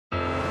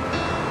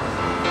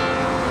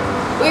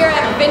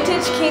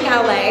Vintage King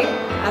LA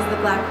as the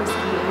Black Whiskey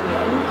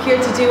Union,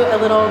 here to do a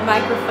little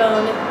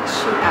microphone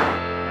shootout.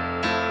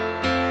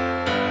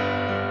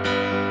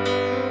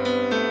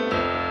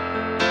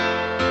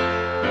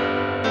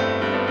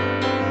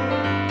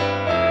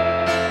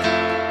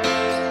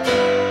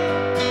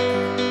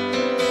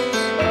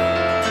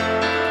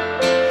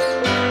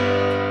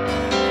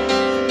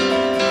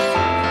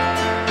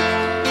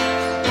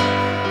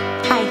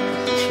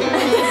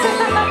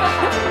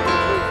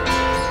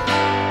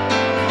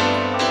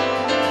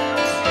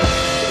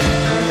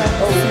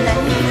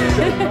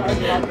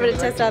 We're going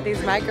to test out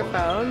these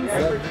microphones.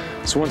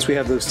 So once we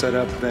have those set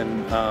up,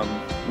 then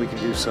we can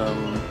do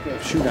some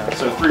shootouts.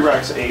 So 3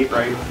 racks of 8,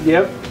 right?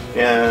 Yep.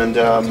 And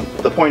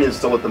the point is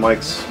to let the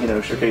mics, you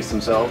know, showcase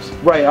themselves.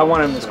 Right, I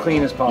want them as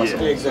clean as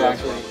possible. Yeah,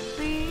 exactly.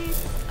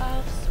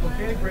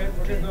 Okay, Brit,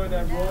 we're going to go with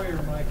that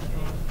Royer microphone.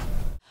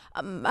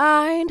 A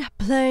mind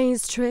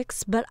plays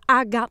tricks, but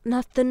I got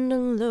nothing to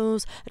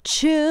lose. A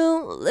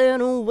chill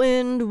little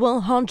wind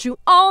will haunt you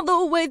all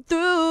the way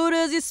through.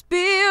 Does your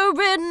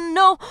spirit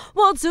know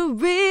what's a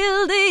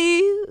really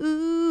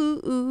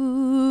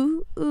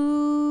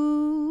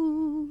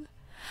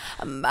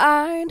A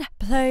mind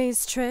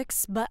plays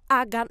tricks, but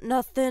I got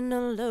nothing to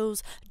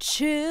lose. A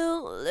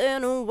chill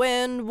little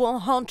wind will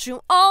haunt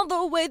you all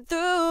the way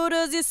through.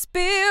 Does your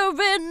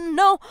spirit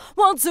know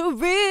what's a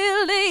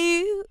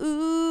really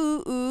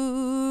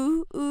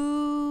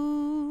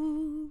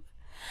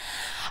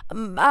A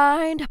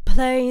mind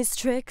plays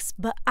tricks,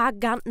 but I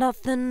got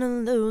nothing to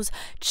lose.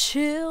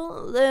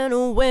 Chill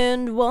little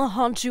wind will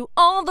haunt you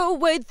all the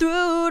way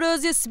through.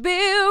 Does your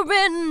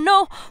spirit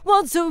know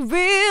what's a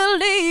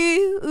really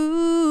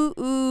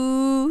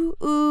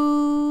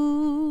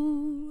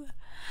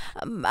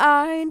A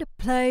mind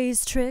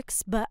plays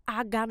tricks, but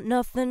I got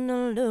nothing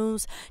to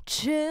lose.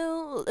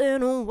 Chill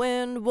little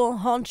wind will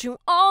haunt you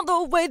all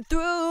the way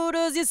through.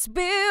 Does your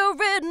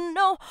spirit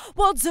know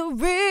what's a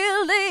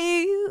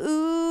really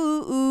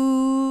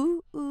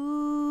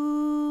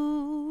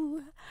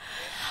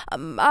A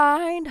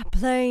mind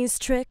plays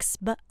tricks,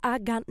 but I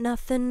got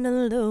nothing to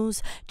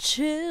lose.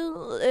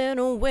 Chill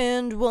little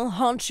wind will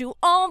haunt you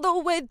all the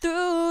way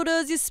through.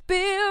 Does your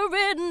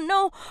spirit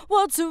know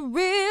what's a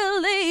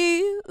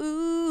really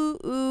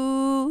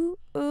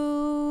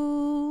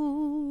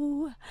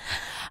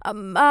A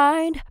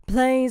mind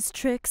plays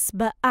tricks,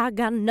 but I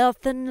got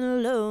nothing to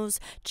lose.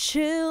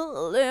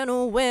 Chill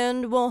little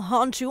wind will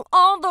haunt you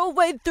all the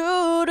way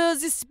through.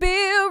 Does your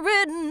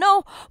spirit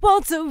know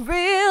what's a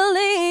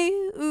really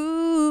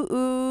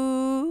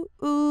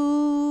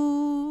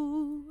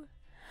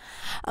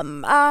A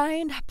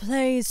mind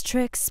plays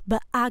tricks,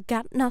 but I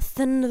got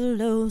nothing to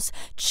lose.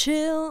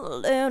 Chill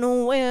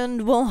little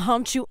wind will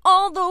haunt you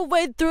all the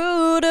way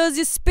through. Does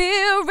your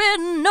spirit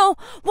know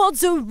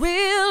what's a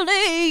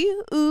really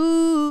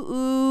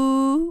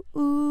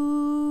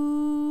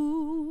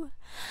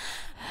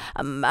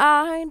A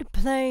mind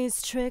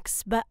plays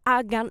tricks, but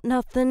I got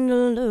nothing to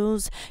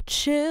lose.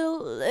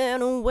 Chill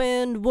little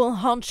wind will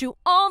haunt you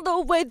all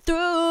the way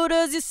through.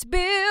 Does your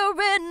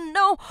spirit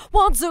know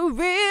what's a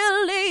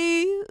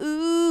really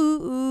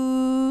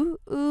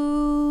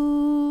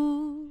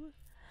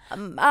A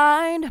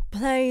mind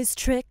plays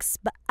tricks,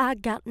 but I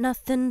got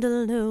nothing to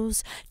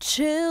lose.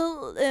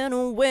 Chill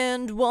little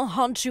wind will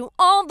haunt you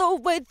all the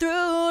way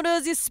through.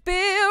 Does your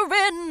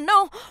spirit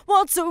know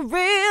what's a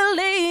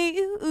really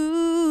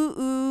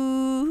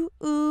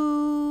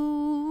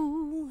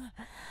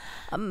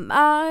A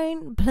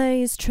mind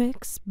plays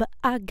tricks, but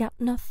I got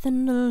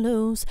nothing to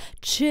lose.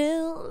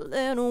 Chill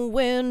little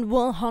wind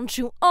will haunt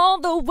you all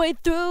the way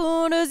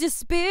through. Does your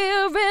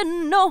spirit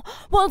know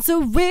what's a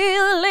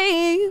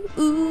really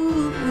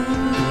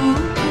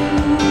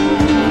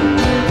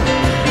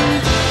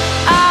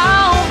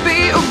I'll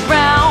be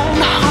around,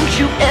 haunt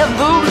you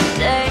every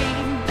day.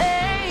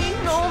 Make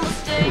no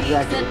mistakes,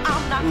 that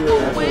I'm not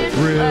going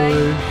away.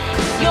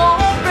 Your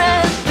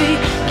breath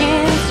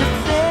begins to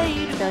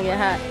fade. It's gonna get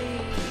hot.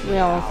 We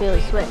don't want to feel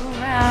it sweat.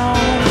 Around.